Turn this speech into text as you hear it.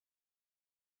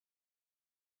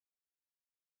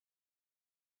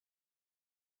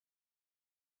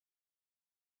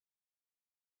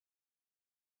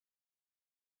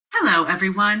Hello,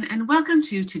 everyone, and welcome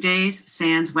to today's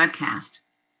SANS webcast,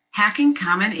 Hacking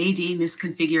Common AD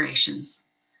Misconfigurations.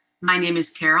 My name is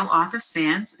Carol, author of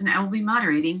SANS, and I will be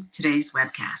moderating today's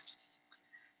webcast.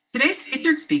 Today's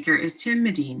featured speaker is Tim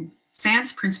Medin,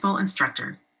 SANS Principal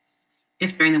Instructor.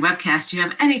 If during the webcast you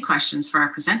have any questions for our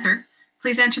presenter,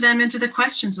 please enter them into the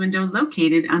questions window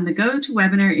located on the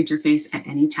GoToWebinar interface at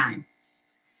any time.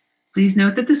 Please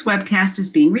note that this webcast is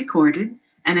being recorded,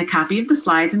 and a copy of the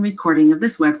slides and recording of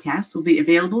this webcast will be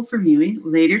available for viewing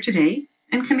later today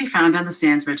and can be found on the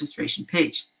SANS registration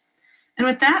page. And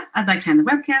with that, I'd like to hand the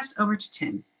webcast over to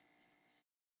Tim.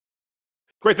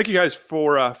 Great, thank you guys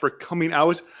for coming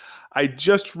out. I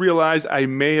just realized I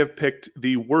may have picked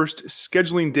the worst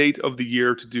scheduling date of the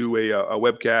year to do a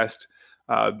webcast.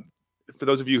 For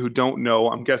those of you who don't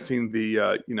know, I'm guessing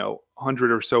the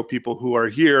 100 or so people who are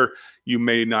here, you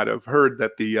may not have heard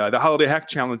that the Holiday Hack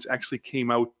Challenge actually came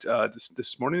out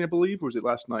this morning, I believe, or was it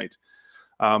last night?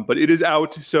 But it is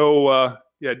out, so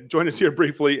yeah, join us here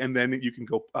briefly, and then you can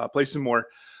go play some more.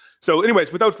 So,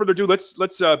 anyways, without further ado,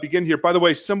 let's begin here. By the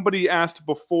way, somebody asked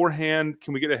beforehand,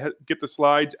 can we get the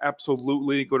slides?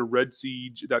 Absolutely. Go to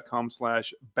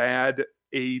redsiege.com/badad.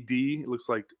 It looks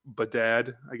like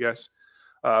badad, I guess.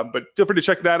 But feel free to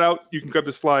check that out. You can grab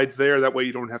the slides there. That way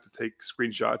you don't have to take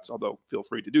screenshots, although feel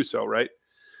free to do so, right?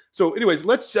 So anyways,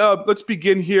 let's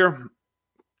begin here.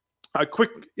 A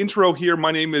quick intro here.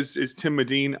 My name is Tim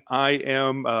Medin. I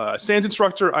am a SANS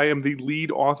instructor. I am the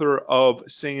lead author of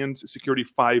SANS Security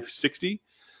 560,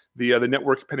 the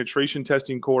network penetration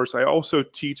testing course. I also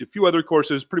teach a few other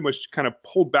courses, pretty much kind of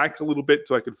pulled back a little bit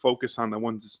so I could focus on the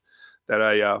ones that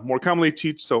I more commonly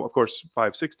teach. So of course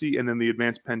 560, and then the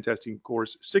advanced pen testing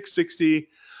course 660.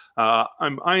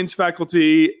 I'm IANS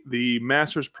faculty, the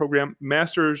master's program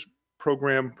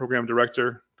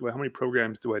director. How many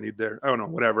programs do I need there? I don't know,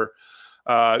 whatever.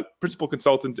 Principal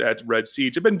consultant at Red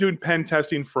Siege. I've been doing pen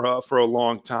testing for a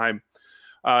long time.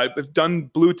 I've done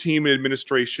blue team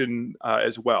administration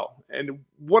as well. And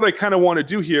what I kind of want to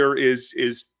do here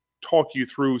is talk you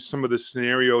through some of the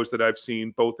scenarios that I've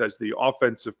seen, both as the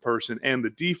offensive person and the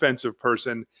defensive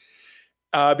person,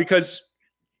 because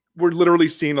we're literally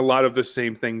seeing a lot of the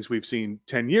same things we've seen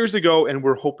 10 years ago, and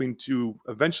we're hoping to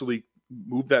eventually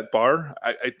move that bar.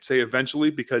 I'd say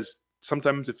eventually, because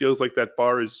sometimes it feels like that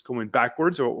bar is going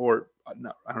backwards, or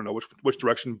no, I don't know which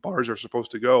direction bars are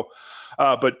supposed to go,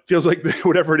 but feels like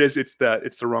whatever it is, it's the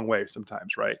wrong way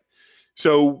sometimes, right?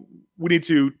 So we need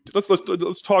to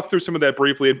let's talk through some of that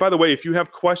briefly. And by the way, if you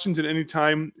have questions at any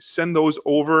time, send those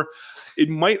over. It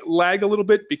might lag a little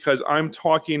bit because I'm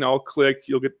talking, I'll click,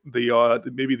 you'll get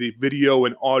maybe the video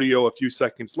and audio a few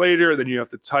seconds later, then you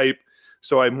have to type.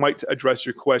 So I might address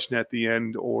your question at the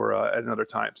end or at another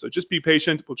time. So just be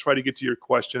patient. We'll try to get to your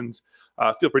questions.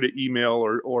 Feel free to email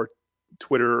or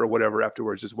Twitter or whatever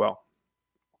afterwards as well.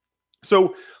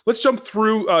 So let's jump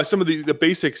through some of the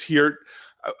basics here.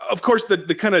 Of course,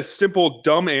 the kind of simple,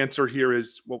 dumb answer here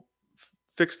is, well,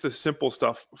 fix the simple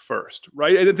stuff first,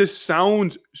 right? And this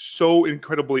sounds so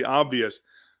incredibly obvious,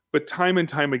 but time and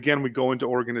time again, we go into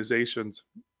organizations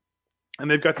and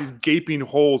they've got these gaping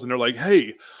holes and they're like,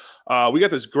 hey, we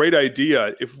got this great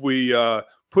idea. If we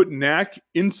put NAC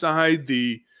inside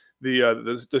the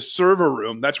server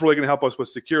room, that's really going to help us with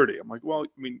security. I'm like, well,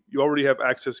 I mean, you already have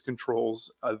access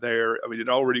controls there. I mean, it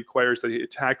already requires that the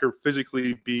attacker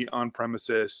physically be on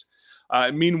premises.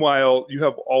 Meanwhile, you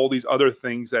have all these other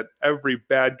things that every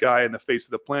bad guy on the face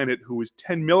of the planet, who is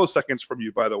 10 milliseconds from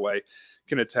you, by the way,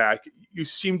 can attack. You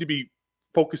seem to be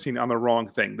focusing on the wrong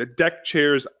thing. The deck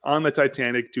chairs on the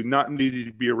Titanic do not need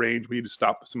to be arranged. We need to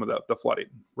stop some of the flooding,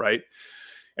 right?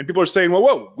 And people are saying, well,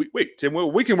 whoa, wait, Tim,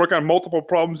 we can work on multiple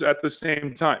problems at the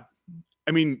same time.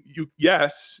 I mean,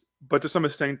 yes, but to some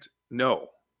extent, no,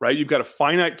 right? You've got a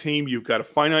finite team, you've got a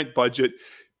finite budget.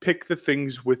 Pick the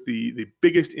things with the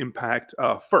biggest impact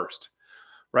first,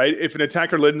 right? If an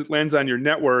attacker lands on your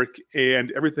network and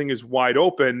everything is wide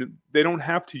open, they don't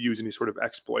have to use any sort of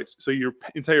exploits. So your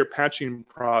entire patching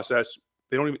process,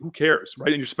 who cares,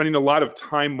 right? And you're spending a lot of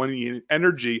time, money, and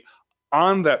energy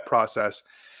on that process.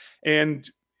 And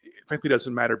frankly, it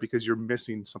doesn't matter because you're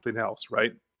missing something else,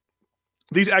 right?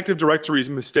 These Active Directories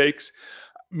mistakes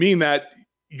mean that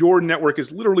your network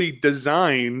is literally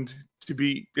designed to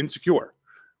be insecure.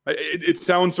 It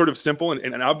sounds sort of simple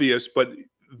and obvious, but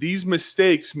these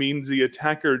mistakes means the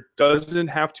attacker doesn't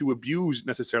have to abuse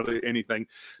necessarily anything,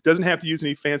 doesn't have to use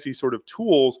any fancy sort of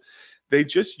tools. They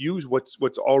just use what's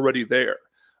already there.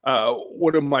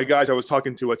 One of my guys I was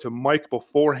talking to Mike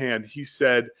beforehand, he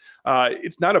said,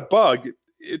 it's not a bug,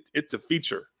 it's a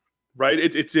feature. right?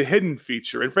 It's a hidden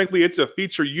feature. And frankly, it's a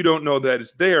feature you don't know that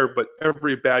it's there, but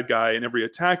every bad guy and every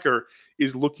attacker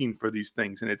is looking for these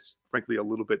things. And it's frankly a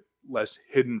little bit less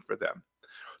hidden for them.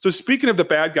 So speaking of the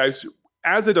bad guys,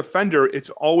 as a defender, it's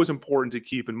always important to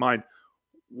keep in mind,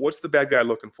 what's the bad guy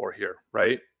looking for here,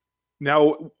 right?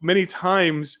 Now, many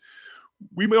times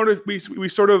we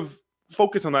sort of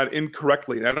focus on that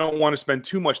incorrectly. And I don't want to spend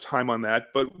too much time on that,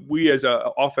 but we as a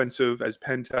offensive, as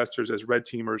pen testers, as red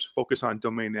teamers, focus on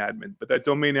domain admin. But that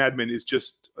domain admin is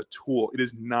just a tool. It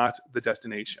is not the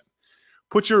destination.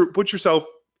 Put yourself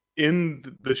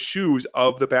in the shoes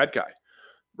of the bad guy,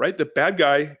 right? The bad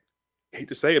guy, I hate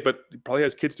to say it, but he probably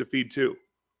has kids to feed too,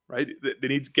 right? That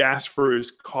needs gas for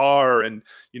his car, and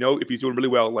if he's doing really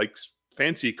well, like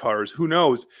fancy cars, who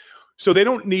knows? So they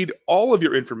don't need all of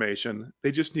your information.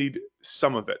 They just need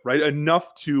some of it, right?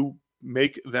 Enough to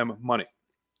make them money.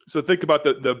 So think about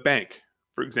the bank,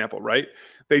 for example, right?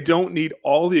 They don't need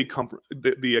all the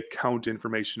account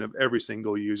information of every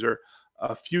single user.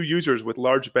 A few users with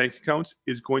large bank accounts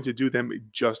is going to do them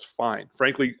just fine.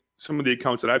 Frankly, some of the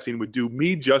accounts that I've seen would do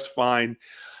me just fine,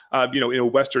 in a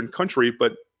Western country.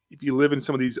 But if you live in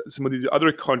some of these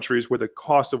other countries where the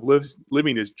cost of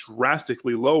living is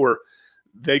drastically lower,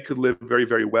 they could live very,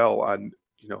 very well on,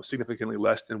 significantly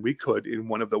less than we could in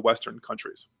one of the Western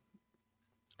countries.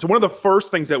 So one of the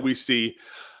first things that we see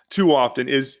too often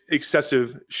is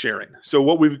excessive sharing. So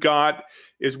what we've got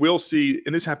is we'll see,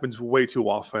 and this happens way too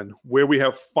often, where we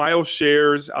have file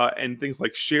shares and things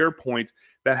like SharePoint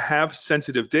that have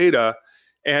sensitive data,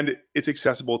 and it's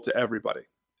accessible to everybody.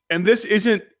 And this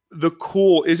isn't the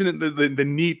cool, isn't it the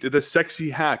neat, the sexy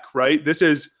hack, right? This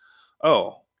is,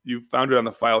 oh, you found it on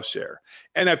the file share.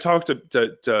 And I've talked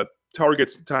to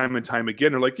targets time and time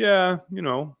again. They're like, yeah, we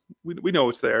know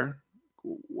it's there.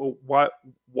 Well,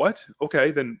 what? Okay,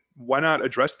 then why not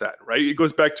address that, right? It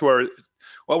goes back to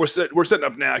we're setting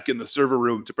up NAC in the server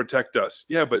room to protect us.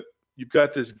 Yeah, but you've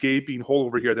got this gaping hole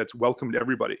over here that's welcome to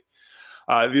everybody.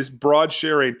 This broad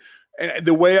sharing. And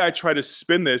the way I try to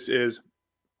spin this is,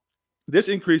 this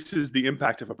increases the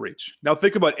impact of a breach. Now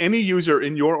think about any user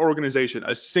in your organization.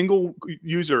 A single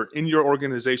user in your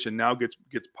organization now gets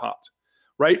popped,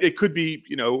 right? It could be,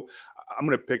 I'm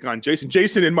going to pick on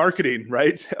Jason in marketing,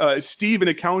 right? Steve in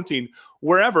accounting,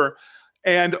 wherever.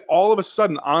 And all of a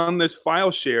sudden on this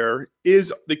file share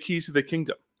is the keys to the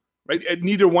kingdom, right? And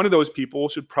neither one of those people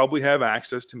should probably have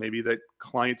access to maybe the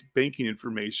client banking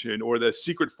information or the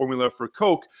secret formula for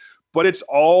Coke, but it's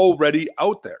already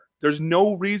out there. There's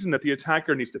no reason that the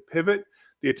attacker needs to pivot.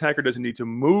 The attacker doesn't need to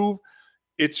move.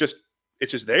 It's just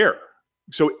there.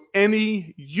 So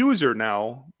any user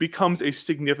now becomes a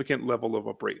significant level of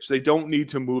a breach. They don't need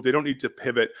to move. They don't need to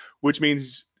pivot, which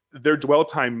means their dwell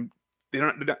time, they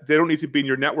don't need to be in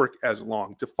your network as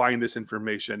long to find this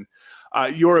information.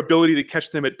 Your ability to catch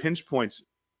them at pinch points,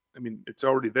 it's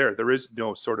already there. There is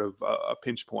no sort of a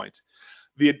pinch point.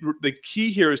 The key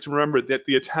here is to remember that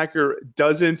the attacker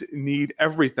doesn't need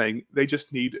everything. They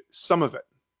just need some of it,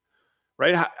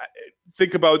 right?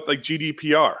 Think about like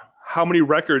GDPR. How many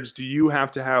records do you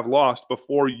have to have lost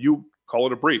before you call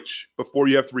it a breach, before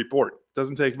you have to report? It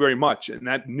doesn't take very much. And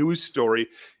that news story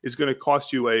is going to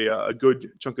cost you a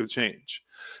good chunk of change.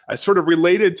 Sort of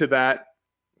related to that,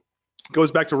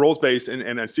 goes back to roles-based,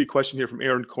 and I see a question here from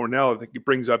Aaron Cornell. I think he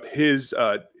brings up his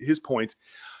point.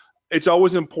 It's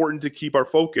always important to keep our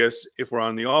focus, if we're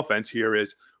on the offense here,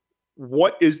 is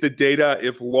what is the data,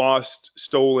 if lost,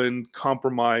 stolen,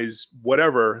 compromised,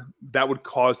 whatever, that would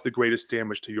cause the greatest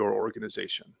damage to your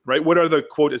organization, right? What are the,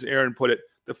 quote, as Aaron put it,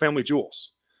 the family jewels?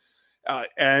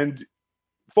 And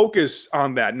focus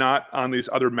on that, not on these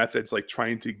other methods like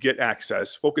trying to get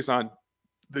access. Focus on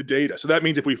the data. So that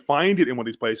means if we find it in one of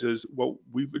these places, well,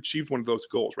 we've achieved one of those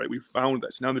goals, right? We found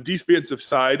this. Now on the defensive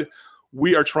side,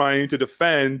 we are trying to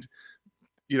defend,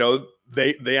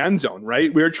 the end zone,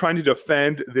 right? We're trying to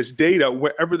defend this data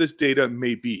wherever this data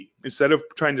may be. Instead of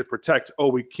trying to protect,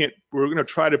 we're going to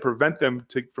try to prevent them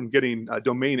from getting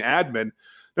domain admin.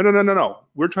 No.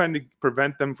 We're trying to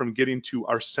prevent them from getting to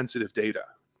our sensitive data,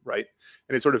 right?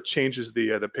 And it sort of changes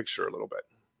the picture a little bit.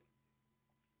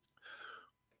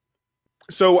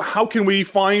 So how can we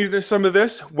find some of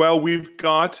this? Well, we've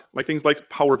got things like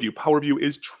PowerView. PowerView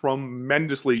is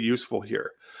tremendously useful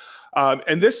here.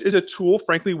 And this is a tool,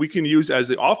 frankly, we can use as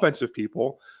the offensive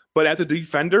people, but as a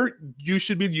defender, you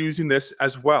should be using this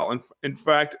as well. And in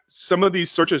fact, some of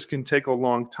these searches can take a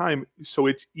long time, so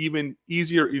it's even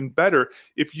easier and better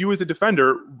if you as a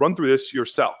defender run through this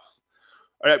yourself.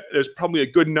 All right, there's probably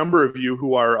a good number of you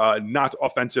who are not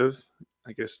offensive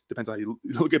I guess depends on how you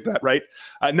look at that, right?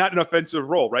 Not an offensive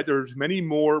role, right? There's many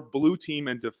more blue team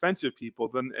and defensive people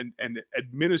than and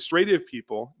administrative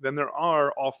people than there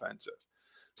are offensive.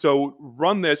 So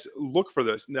run this, look for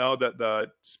this. Now that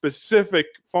the specific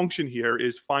function here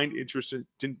is find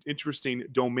interesting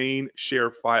domain share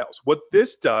files. What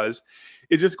this does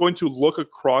is it's going to look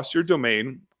across your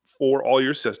domain for all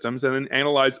your systems and then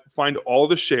analyze, find all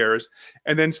the shares,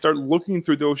 and then start looking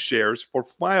through those shares for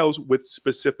files with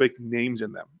specific names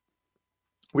in them.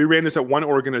 We ran this at one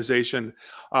organization.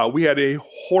 We had a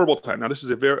horrible time. Now, this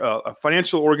is a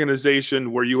financial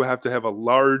organization where you have to have a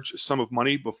large sum of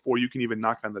money before you can even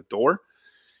knock on the door.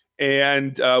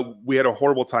 And we had a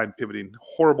horrible time pivoting,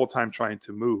 horrible time trying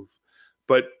to move.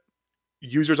 But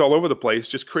users all over the place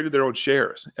just created their own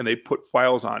shares and they put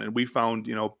files on, and we found,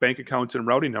 bank accounts and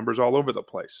routing numbers all over the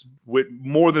place, with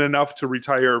more than enough to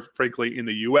retire, frankly, in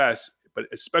the US, but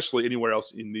especially anywhere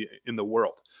else in the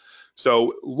world.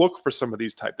 So look for some of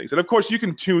these type things. And of course, you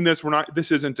can tune this.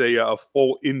 This isn't a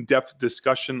full in-depth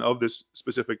discussion of this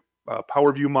specific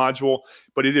Power View module,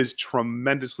 but it is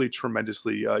tremendously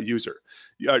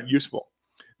useful.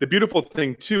 The beautiful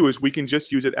thing too is we can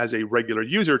just use it as a regular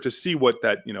user to see what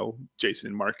that, Jason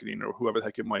in marketing or whoever the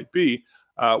heck it might be,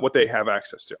 what they have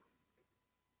access to.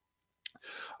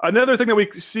 Another thing that we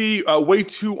see way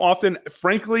too often,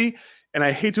 frankly, and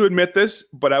I hate to admit this,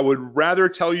 but I would rather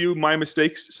tell you my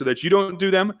mistakes so that you don't do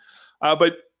them,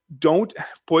 but don't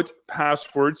put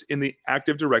passwords in the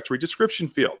Active Directory description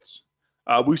fields.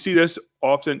 We see this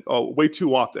often, way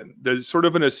too often. There's sort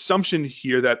of an assumption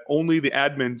here that only the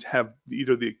admins have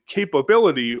either the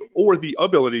capability or the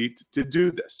ability to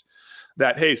do this.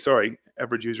 That, hey, sorry,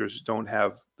 average users don't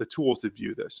have the tools to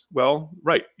view this. Well,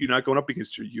 right, you're not going up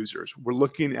against your users. We're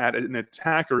looking at an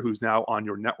attacker who's now on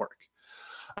your network.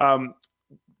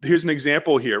 Here's an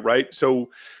example here, right? So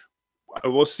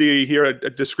we'll see here a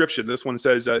description. This one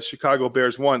says Chicago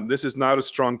Bears won. This is not a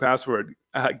strong password.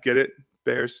 Get it?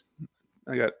 Bears.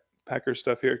 I got Packers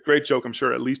stuff here. Great joke. I'm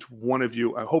sure at least one of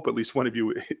you, I hope at least one of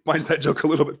you finds that joke a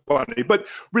little bit funny. But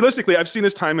realistically, I've seen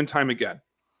this time and time again,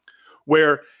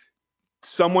 where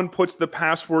someone puts the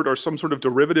password or some sort of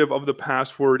derivative of the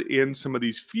password in some of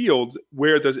these fields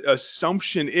where the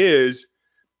assumption is,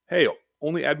 hey,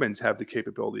 only admins have the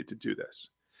capability to do this.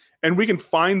 And we can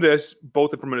find this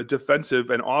both from a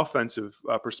defensive and offensive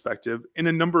perspective in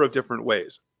a number of different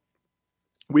ways.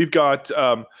 We've got,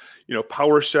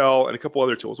 PowerShell and a couple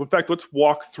other tools. In fact, let's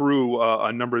walk through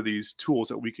a number of these tools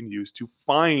that we can use to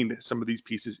find some of these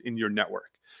pieces in your network.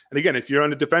 And again, if you're on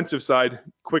the defensive side,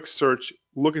 quick search,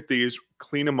 look at these,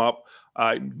 clean them up,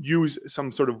 use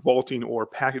some sort of vaulting or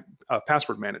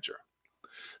password manager.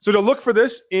 So to look for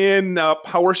this in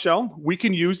PowerShell, we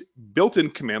can use built-in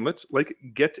commandlets like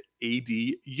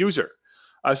getAdUser.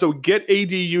 So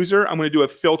getAdUser, I'm going to do a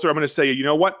filter. I'm going to say, you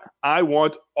know what? I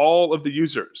want all of the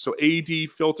users. So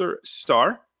AD filter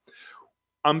star.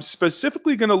 I'm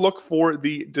specifically going to look for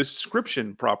the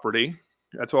description property.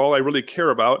 That's all I really care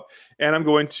about. And I'm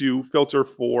going to filter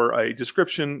for a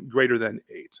description greater than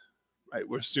 8. Right?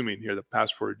 We're assuming here the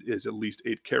password is at least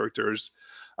 8 characters.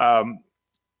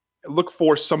 Look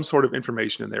for some sort of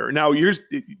information in there. Now, you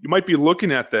might be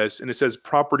looking at this and it says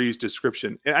properties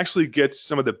description. It actually gets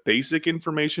some of the basic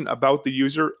information about the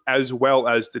user as well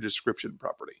as the description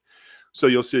property. So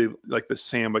you'll see like the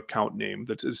SAM account name,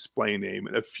 the display name,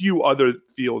 and a few other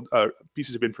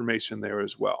pieces of information there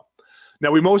as well. Now,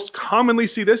 we most commonly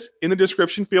see this in the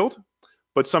description field,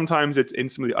 but sometimes it's in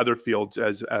some of the other fields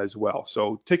as well.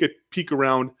 So take a peek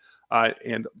around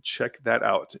and check that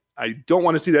out. I don't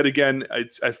want to see that again.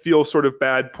 I feel sort of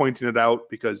bad pointing it out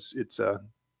because it's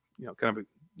kind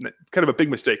of a big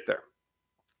mistake there.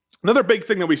 Another big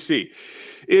thing that we see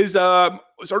is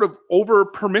sort of over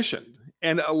permissioned.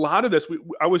 And a lot of this,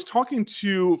 I was talking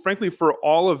to, frankly, for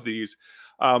all of these,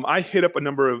 I hit up a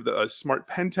number of the smart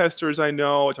pen testers I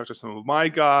know. I talked to some of my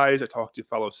guys. I talked to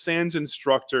fellow SANS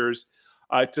instructors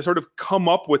to sort of come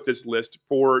up with this list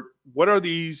for what are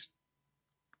these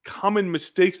common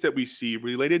mistakes that we see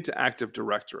related to Active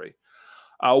Directory.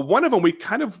 One of them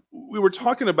we were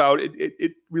talking about,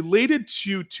 it related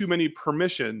to too many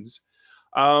permissions,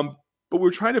 but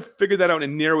we're trying to figure that out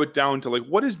and narrow it down to like,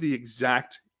 what is the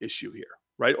exact issue here,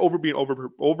 right? Being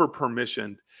over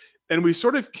permissioned. And we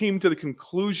sort of came to the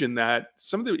conclusion that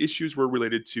some of the issues were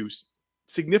related to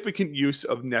significant use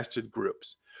of nested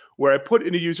groups, where I put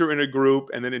in a user in a group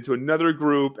and then into another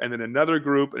group and then another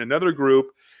group and another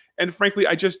group. And frankly,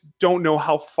 I just don't know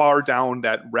how far down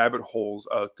that rabbit holes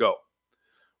go,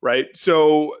 right?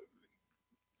 So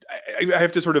I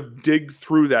have to sort of dig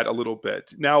through that a little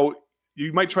bit. Now,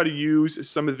 you might try to use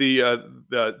some of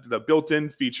the built-in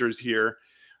features here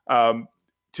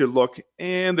to look,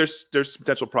 and there's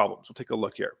potential problems. We'll take a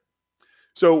look here.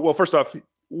 So, well, first off,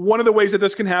 one of the ways that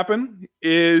this can happen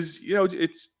is,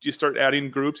 you start adding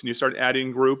groups and you start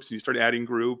adding groups and you start adding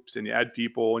groups and you add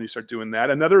people and you start doing that.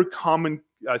 Another common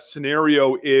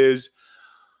scenario is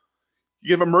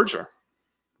you have a merger,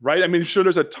 right? I mean, sure,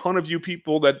 there's a ton of you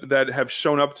people that have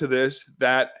shown up to this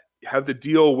that have to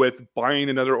deal with buying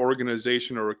another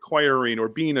organization or acquiring or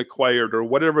being acquired or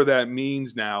whatever that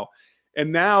means now.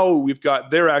 And now we've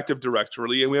got their Active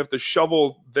Directory and we have to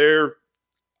shovel their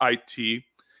IT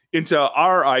into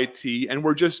our IT, and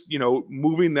we're just,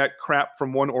 moving that crap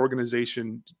from one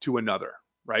organization to another,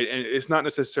 right? And it's not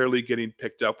necessarily getting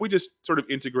picked up. We just sort of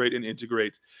integrate and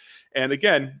integrate. And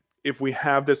again, if we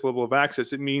have this level of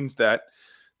access, it means that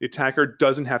the attacker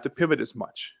doesn't have to pivot as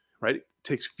much, right? It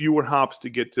takes fewer hops to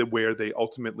get to where they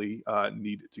ultimately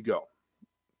need to go.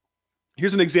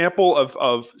 Here's an example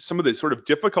of some of the sort of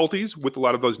difficulties with a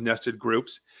lot of those nested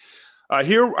groups.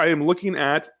 Here I am looking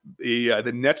at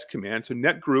the net command, so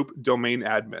net group domain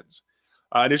admins.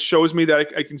 And it shows me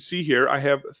that I can see here I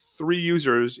have 3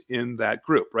 users in that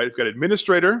group, right? I've got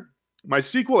administrator, my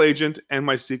SQL agent, and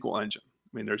my SQL engine.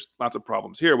 I mean, there's lots of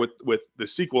problems here with the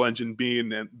SQL engine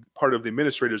being part of the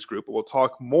administrators group, but we'll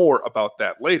talk more about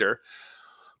that later.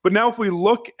 But now if we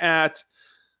look at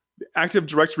the Active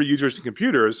Directory users and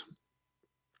computers,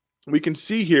 we can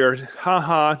see here,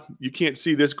 you can't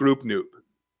see this group noob.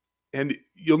 And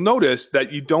you'll notice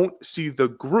that you don't see the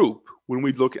group when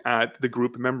we look at the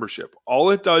group membership.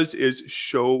 All it does is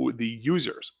show the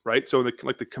users, right? So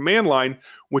like the command line,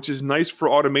 which is nice for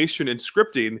automation and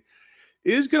scripting,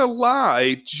 is going to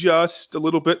lie just a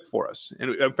little bit for us.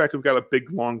 And in fact, we've got a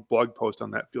big long blog post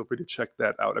on that. Feel free to check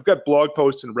that out. I've got blog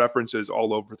posts and references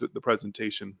all over the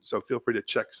presentation, so feel free to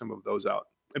check some of those out.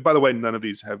 And by the way, none of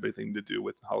these have anything to do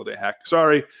with Holiday Hack.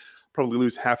 Sorry, probably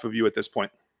lose half of you at this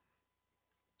point.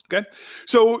 Okay,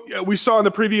 so we saw in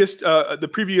the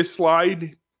previous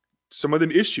slide some of them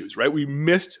issues, right? We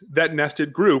missed that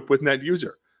nested group with net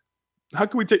user. How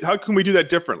can we do that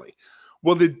differently?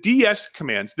 Well, the DS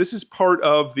commands, this is part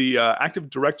of the Active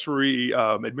Directory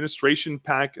administration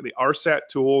pack, the RSAT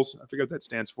tools. I forget what that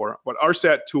stands for, but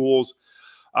RSAT tools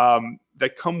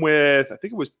that come with, I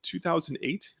think it was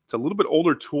 2008. It's a little bit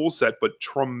older tool set, but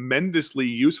tremendously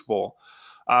useful.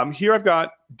 Here I've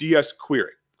got DS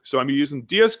query. So I'm using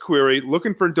DS query,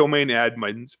 looking for domain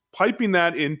admins, piping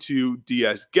that into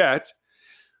DS get.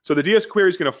 So the DS query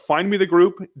is going to find me the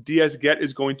group. DS get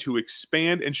is going to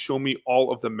expand and show me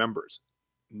all of the members.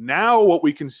 Now what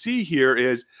we can see here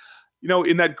is,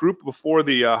 in that group before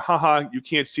the you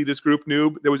can't see this group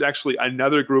noob, there was actually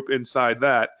another group inside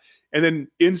that. And then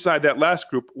inside that last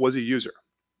group was a user.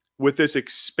 With this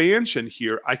expansion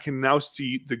here, I can now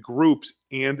see the groups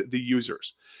and the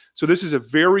users. So this is a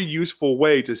very useful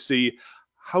way to see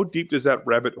how deep does that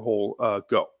rabbit hole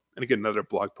go. And again, another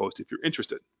blog post if you're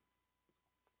interested.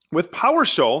 With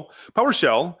PowerShell,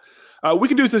 we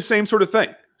can do the same sort of thing.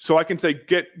 So I can say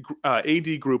get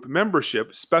AD group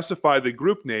membership, specify the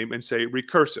group name, and say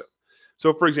recursive.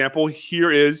 So for example,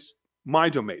 here is my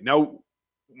domain. Now,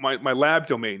 my lab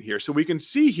domain here. So we can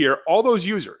see here all those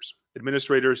users,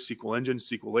 administrator, SQL engine,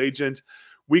 SQL agent.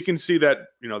 We can see that,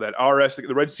 that RS,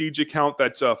 the Red Siege account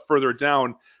that's further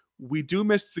down. We do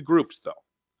miss the groups though.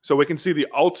 So we can see the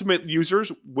ultimate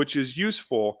users, which is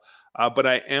useful, but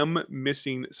I am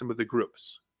missing some of the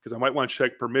groups because I might want to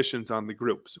check permissions on the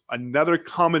groups. Another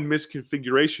common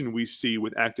misconfiguration we see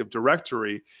with Active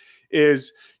Directory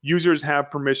is users have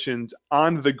permissions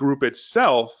on the group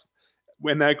itself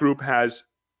when that group has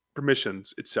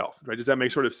permissions itself, right? Does that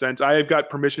make sort of sense? I have got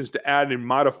permissions to add and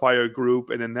modify a group,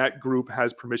 and then that group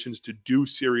has permissions to do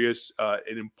serious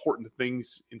and important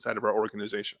things inside of our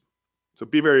organization. So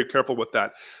be very careful with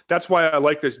that. That's why I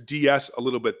like this DS a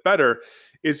little bit better,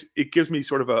 is it gives me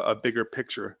sort of a bigger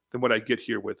picture than what I get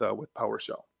here with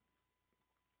PowerShell.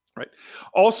 Right.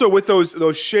 Also with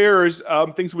those shares,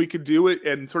 things we could do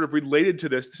and sort of related to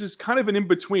this is kind of an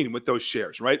in-between with those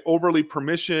shares, right? Overly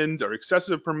permissioned or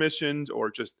excessive permissions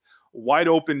or just wide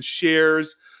open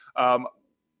shares.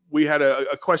 We had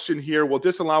a question here, will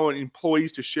disallowing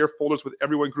employees to share folders with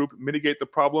everyone group mitigate the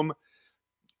problem?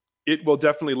 It will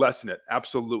definitely lessen it,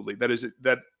 absolutely.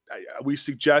 We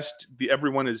suggest the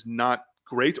everyone is not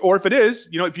great, or if it is,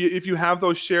 if you have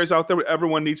those shares out there where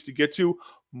everyone needs to get to,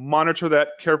 monitor that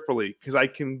carefully, because I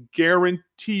can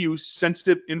guarantee you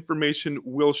sensitive information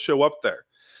will show up there.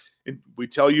 And we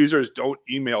tell users don't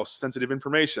email sensitive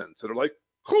information. So they're like,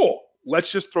 cool,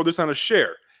 let's just throw this on a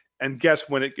share. And guess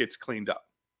when it gets cleaned up,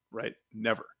 right?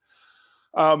 Never.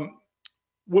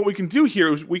 what we can do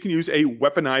here is we can use a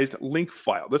weaponized link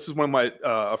file. This is one of my,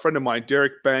 a friend of mine,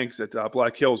 Derek Banks at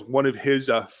Black Hills, one of his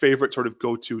favorite sort of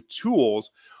go-to tools.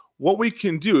 What we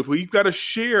can do, if we've got a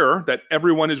share that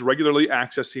everyone is regularly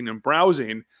accessing and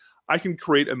browsing, I can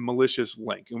create a malicious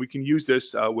link, and we can use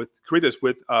this create this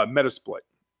with Metasploit.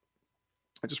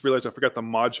 I just realized I forgot the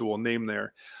module name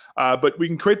there, but we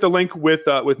can create the link with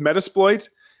Metasploit,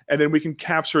 and then we can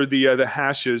capture the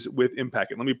hashes with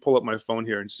Impact. Let me pull up my phone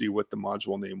here and see what the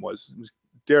module name was.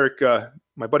 Derek,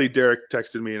 my buddy Derek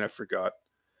texted me, and I forgot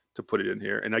to put it in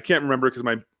here, and I can't remember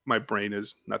because my brain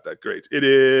is not that great. It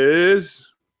is,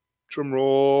 drum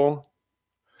roll,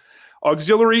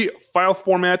 auxiliary file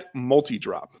format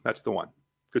multi-drop. That's the one.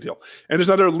 Good deal. And there's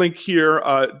another link here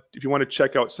if you want to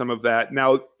check out some of that.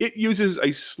 Now, it uses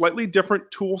a slightly different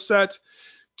tool set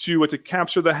to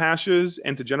capture the hashes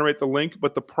and to generate the link,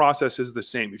 but the process is the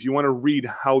same. If you want to read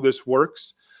how this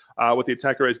works, what the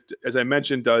attacker, as I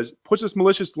mentioned, does, puts this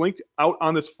malicious link out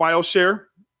on this file share.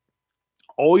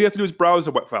 All you have to do is browse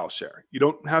the web file share. You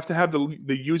don't have to have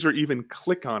the user even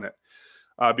click on it,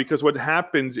 because what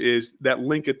happens is that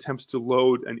link attempts to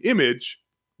load an image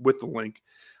with the link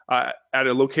at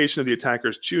a location of the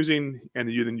attacker's choosing, and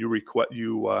then you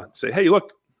say, hey,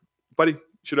 look, buddy, you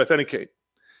should authenticate.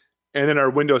 And then our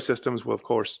Windows systems will, of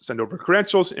course, send over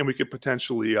credentials, and we could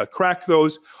potentially crack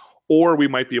those, or we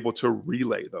might be able to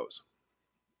relay those.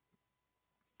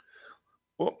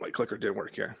 Oh, my clicker didn't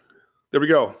work here. There we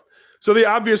go. So the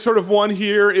obvious sort of one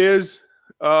here is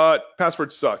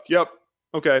passwords suck. Yep.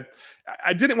 Okay.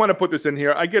 I didn't want to put this in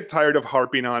here. I get tired of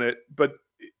harping on it, but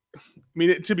I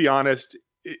mean, to be honest,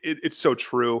 it's so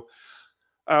true.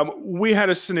 We had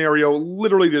a scenario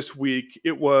literally this week.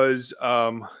 It was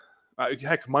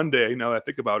heck, Monday. Now that I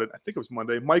think about it, I think it was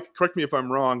Monday. Mike, correct me if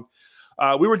I'm wrong.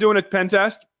 We were doing a pen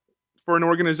test for an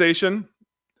organization,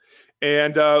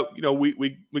 and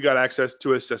we got access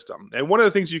to a system. And one of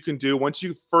the things you can do once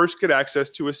you first get access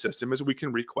to a system is we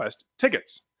can request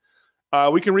tickets.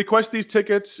 We can request these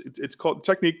tickets. It's called a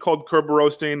technique called curb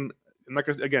roasting. I'm not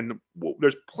gonna, again,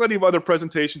 there's plenty of other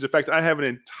presentations. In fact, I have an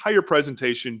entire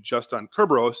presentation just on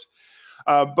Kerberos.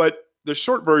 But the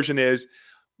short version is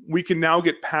we can now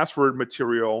get password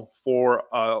material for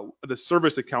the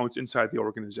service accounts inside the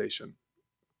organization.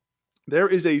 There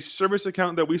is a service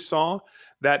account that we saw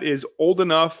that is old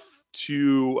enough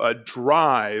to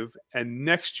drive, and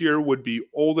next year would be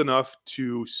old enough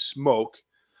to smoke.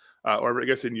 Or I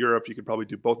guess in Europe, you could probably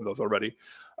do both of those already.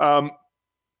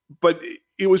 But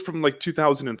it was from like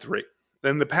 2003.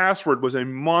 Then the password was a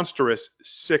monstrous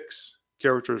 6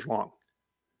 characters long.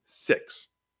 6,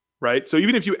 right? So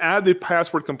even if you add the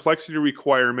password complexity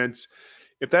requirements,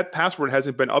 if that password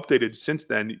hasn't been updated since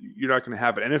then, you're not going to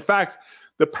have it. And in fact,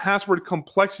 the password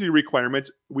complexity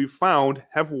requirements we found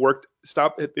have worked.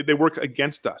 They work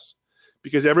against us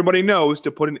because everybody knows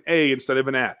to put an A instead of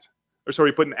an at. Or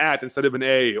sorry, put an at instead of an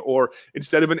A, or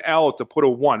instead of an L to put a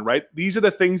 1, right? These are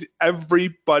the things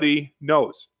everybody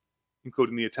knows,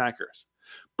 including the attackers.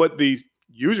 But the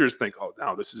users think, oh,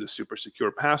 now this is a super secure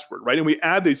password, right? And we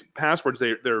add these passwords,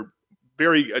 they're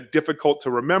very difficult to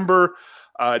remember,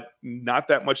 not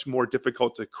that much more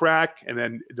difficult to crack. And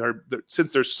then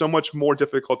since they're so much more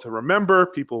difficult to remember,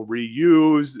 people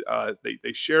reuse,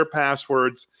 they share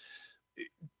passwords.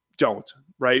 Don't,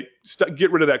 right?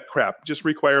 Get rid of that crap. Just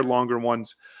require longer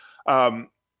ones.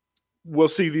 We'll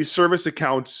see these service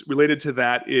accounts related to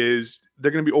that is they're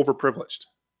going to be overprivileged,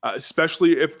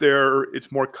 especially if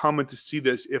it's more common to see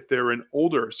this if they're an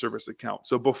older service account.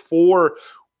 So before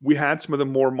we had some of the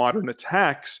more modern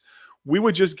attacks, we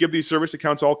would just give these service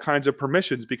accounts all kinds of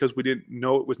permissions because we didn't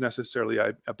know it was necessarily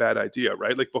a bad idea,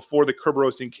 right? Like before the curb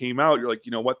roasting came out, you're like,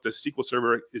 you know what? The SQL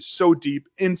Server is so deep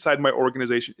inside my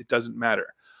organization, it doesn't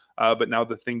matter. But now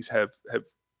the things have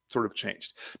sort of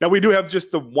changed. Now we do have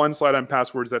just the one slide on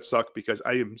passwords that suck because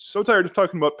I am so tired of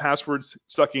talking about passwords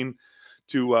sucking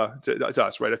to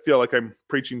us, right? I feel like I'm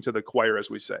preaching to the choir,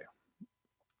 as we say.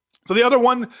 So the other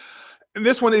one, and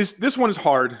this one is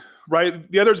hard,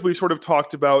 right? The others we sort of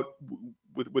talked about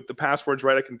with the passwords,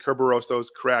 right? I can Kerberos those,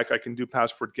 crack. I can do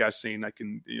password guessing. I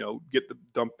can get the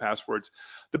dump passwords.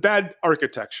 The bad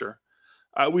architecture.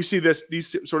 We see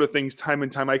these sort of things time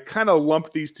and time. I kind of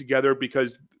lump these together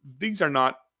because these are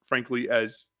not, frankly,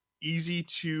 as easy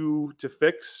to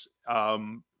fix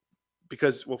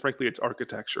because, well, frankly, it's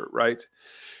architecture, right?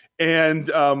 And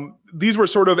these were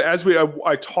sort of, as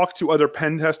I talked to other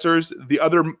pen testers, the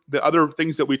other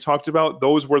things that we talked about,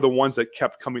 those were the ones that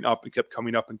kept coming up and kept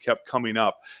coming up and kept coming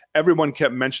up. Everyone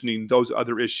kept mentioning those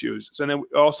other issues. So then we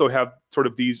also have sort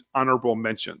of these honorable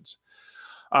mentions.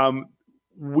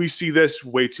 We see this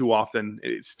way too often.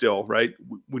 It's still, right?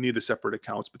 We need the separate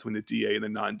accounts between the DA and the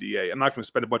non-DA. I'm not going to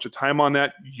spend a bunch of time on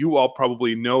that. You all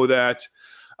probably know that.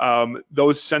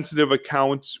 Those sensitive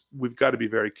accounts, we've got to be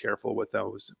very careful with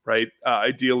those, right?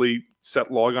 Ideally,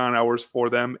 set logon hours for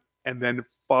them and then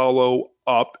follow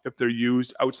up if they're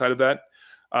used outside of that.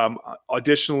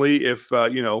 Additionally, if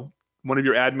one of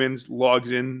your admins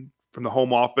logs in from the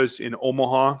home office in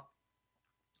Omaha,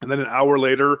 and then an hour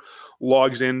later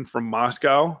logs in from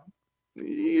Moscow,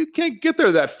 you can't get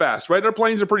there that fast, right? Our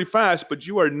planes are pretty fast, but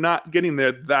you are not getting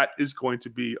there. That is going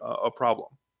to be a problem,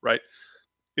 right?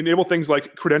 Enable things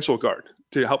like credential guard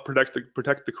to help protect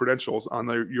the credentials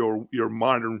on your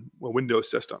modern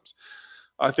Windows systems.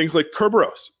 Things like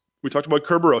Kerberos. We talked about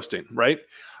Kerberosing, right?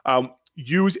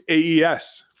 Use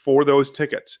AES for those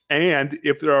tickets. And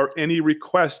if there are any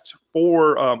requests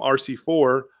for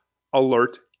RC4,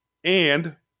 alert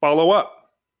and follow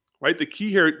up, right? The key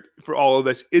here for all of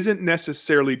this isn't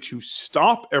necessarily to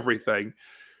stop everything.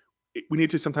 We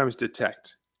need to sometimes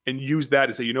detect and use that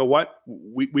to say, you know what,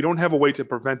 we don't have a way to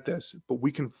prevent this, but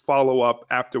we can follow up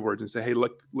afterwards and say, hey,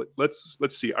 look, let's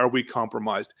see, are we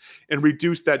compromised? And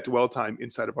reduce that dwell time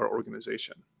inside of our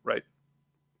organization, right?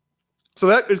 So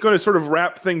that is going to sort of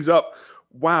wrap things up.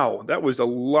 Wow, that was a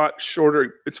lot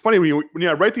shorter. It's funny when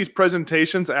I write these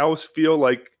presentations, I always feel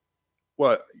like,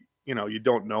 well, you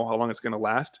don't know how long it's going to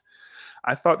last.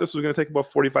 I thought this was going to take about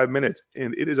 45 minutes,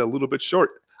 and it is a little bit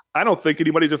short. I don't think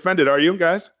anybody's offended, are you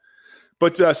guys?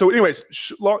 But so anyways,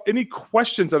 any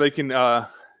questions that I can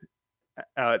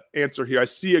answer here? I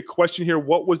see a question here.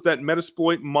 What was that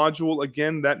Metasploit module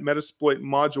again? That Metasploit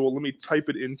module, let me type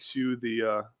it into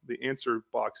the answer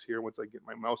box here once I get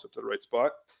my mouse up to the right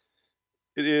spot.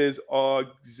 It is I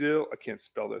can't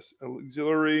spell this.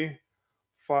 Auxiliary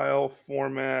file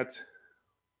format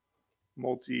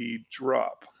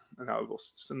multi-drop. And I will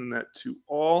send that to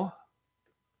all.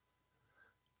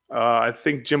 I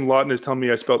think Jim Lawton is telling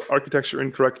me I spelled architecture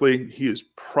incorrectly. He is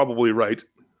probably right.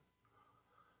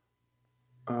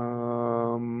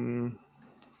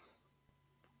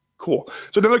 Cool.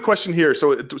 So another question here.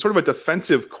 So sort of a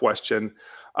defensive question.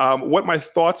 What my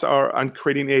thoughts are on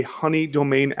creating a Honey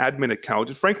domain admin account.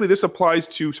 And frankly, this applies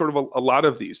to sort of a lot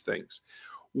of these things.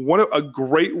 A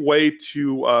great way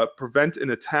to prevent an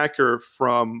attacker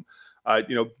from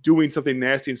doing something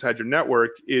nasty inside your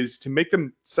network is to make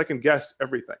them second guess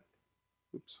everything.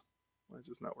 Oops, why is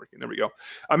this not working? There we go.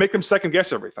 Make them second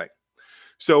guess everything.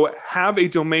 So have a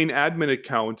domain admin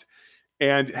account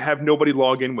and have nobody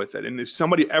log in with it. And if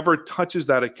somebody ever touches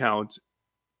that account,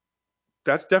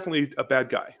 that's definitely a bad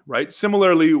guy, right?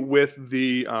 Similarly with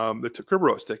the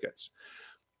Kerberos tickets.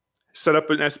 Set up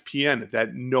an SPN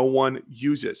that no one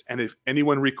uses. And if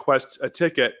anyone requests a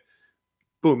ticket,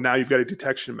 boom, now you've got a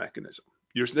detection mechanism.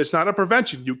 It's not a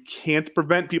prevention. You can't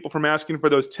prevent people from asking for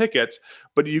those tickets,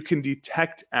 but you can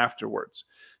detect afterwards.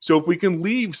 So if we can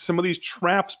leave some of these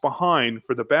traps behind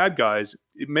for the bad guys,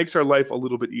 it makes our life a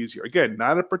little bit easier. Again,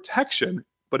 not a protection,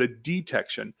 but a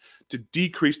detection to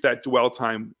decrease that dwell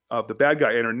time of the bad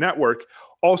guy in our network.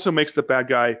 Also makes the bad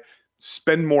guy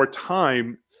spend more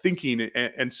time thinking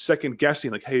and second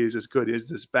guessing, like, hey, is this good? Is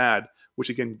this bad? Which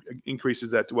again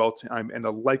increases that dwell time and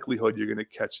the likelihood you're going to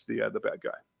catch the bad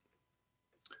guy.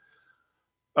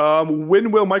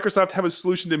 When will Microsoft have a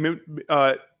solution to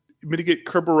mitigate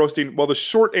Kerberosing? Well, the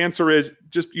short answer is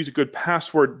just use a good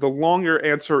password. The longer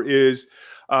answer is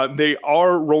they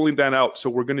are rolling that out. So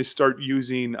we're going to start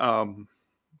using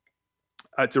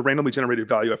it's a randomly generated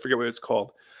value. I forget what it's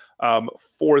called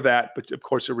for that. But of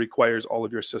course, it requires all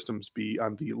of your systems be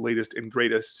on the latest and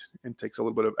greatest and takes a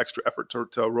little bit of extra effort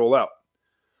to roll out.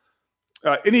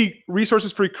 Any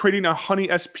resources for creating a Honey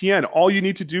SPN? All you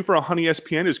need to do for a Honey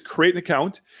SPN is create an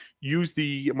account, use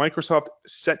the Microsoft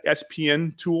Set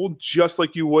SPN tool just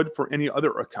like you would for any other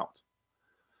account.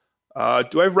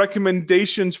 Do I have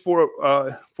recommendations for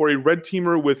a red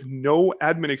teamer with no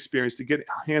admin experience to get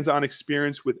hands-on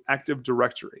experience with Active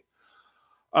Directory?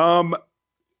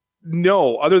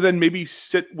 No, other than maybe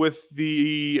sit with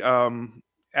the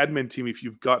admin team if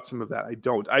you've got some of that. I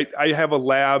don't. I have a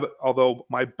lab, although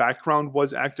my background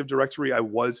was Active Directory. I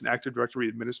was an Active Directory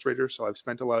administrator, so I've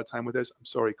spent a lot of time with this. I'm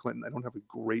sorry, Clinton, I don't have a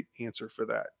great answer for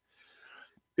that.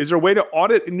 Is there a way to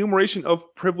audit enumeration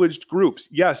of privileged groups?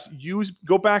 Yes,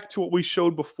 go back to what we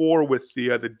showed before with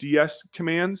the DS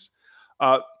commands.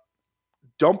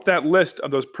 Dump that list of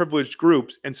those privileged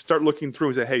groups and start looking through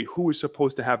and say, hey, who is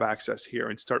supposed to have access here,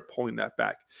 and start pulling that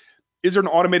back. Is there an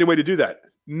automated way to do that?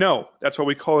 No, that's why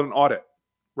we call it an audit,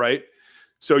 right?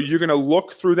 So you're going to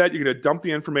look through that, you're going to dump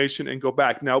the information and go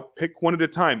back. Now pick one at a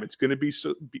time. It's going to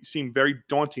seem very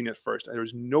daunting at first.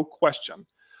 There's no question.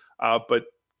 but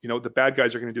the bad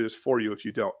guys are going to do this for you if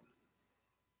you don't.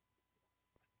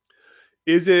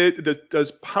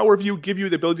 Does PowerView give you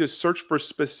the ability to search for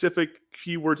specific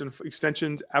keywords and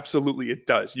extensions? Absolutely, it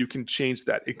does. You can change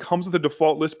that. It comes with a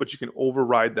default list, but you can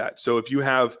override that. So if you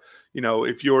have,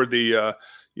 if you're the, I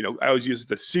always use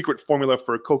the secret formula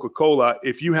for Coca-Cola.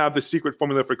 If you have the secret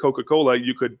formula for Coca-Cola,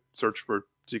 you could search for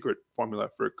secret formula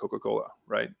for Coca-Cola,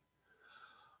 right?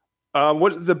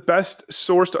 What is the best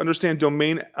source to understand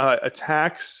domain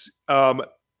attacks?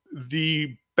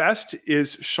 The best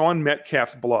is Sean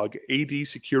Metcalf's blog,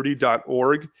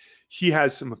 adsecurity.org. He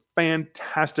has some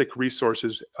fantastic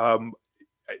resources.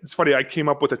 It's funny, I came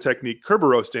up with a technique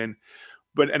Kerberos in,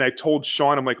 and I told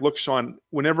Sean, I'm like, look, Sean,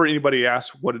 whenever anybody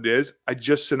asks what it is, I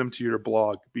just send them to your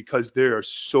blog because they are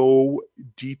so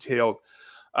detailed.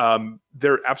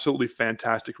 They're absolutely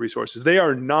fantastic resources. They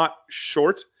are not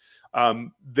short.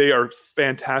 They are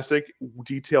fantastic,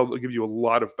 detailed. They'll give you a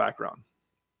lot of background.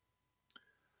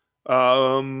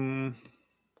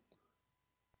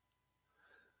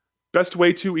 Best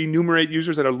way to enumerate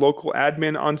users that are local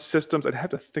admin on systems. I'd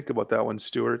have to think about that one,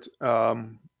 Stuart.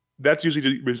 That's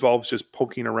usually involves just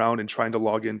poking around and trying to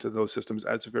log into those systems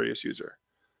as a various user.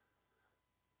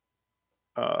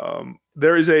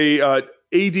 There is a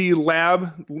AD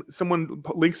lab, someone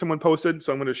posted,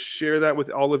 so I'm going to share that with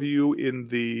all of you in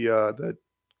the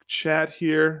chat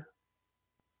here.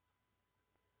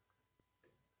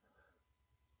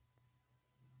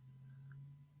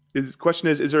 His question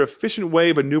is there an efficient way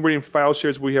of enumerating file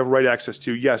shares we have write access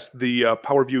to? Yes, the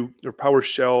PowerView or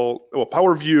PowerShell, well,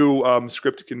 PowerView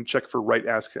script can check for write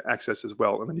access as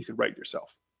well, and then you can write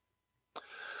yourself.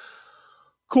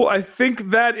 Cool, I think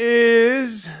that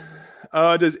is,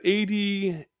 does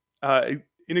AD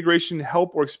integration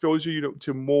help or expose you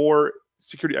to more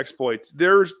security exploits?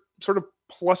 There's sort of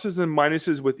pluses and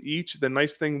minuses with each. The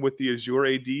nice thing with the Azure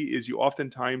AD is you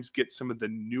oftentimes get some of the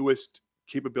newest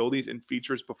capabilities and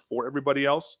features before everybody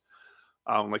else.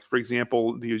 Like for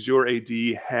example, the Azure AD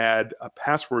had a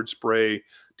password spray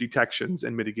detections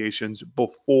and mitigations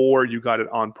before you got it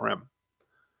on-prem.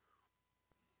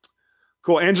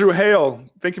 Cool, Andrew Hale,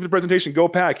 thank you for the presentation. Go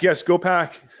Pack, yes, go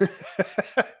Pack.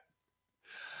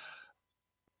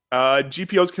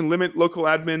 GPOs can limit local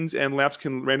admins and labs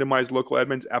can randomize local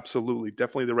admins. Absolutely,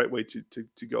 definitely the right way to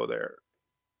go there.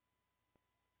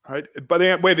 All right, by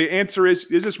the way, the answer is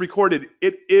this recorded?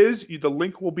 It is. The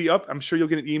link will be up. I'm sure you'll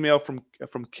get an email from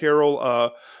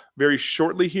Carol very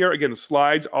shortly here. Again, the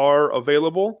slides are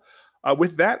available.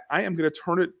 With that, I am going to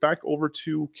turn it back over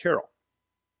to Carol.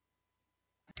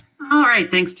 All right,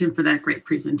 thanks, Tim, for that great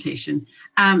presentation.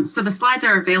 So the slides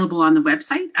are available on the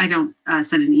website. I don't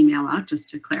send an email out, just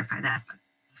to clarify that.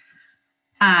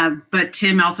 But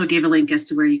Tim also gave a link as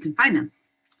to where you can find them.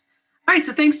 All right,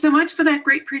 so thanks so much for that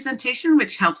great presentation,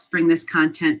 which helps bring this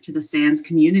content to the SANS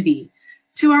community.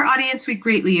 To our audience, we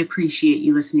greatly appreciate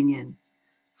you listening in.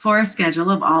 For a schedule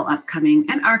of all upcoming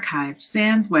and archived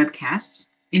SANS webcasts,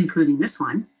 including this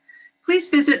one, please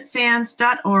visit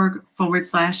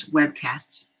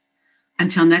sans.org/webcasts.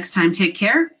 Until next time, take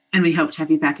care, and we hope to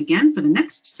have you back again for the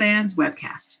next SANS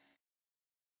webcast.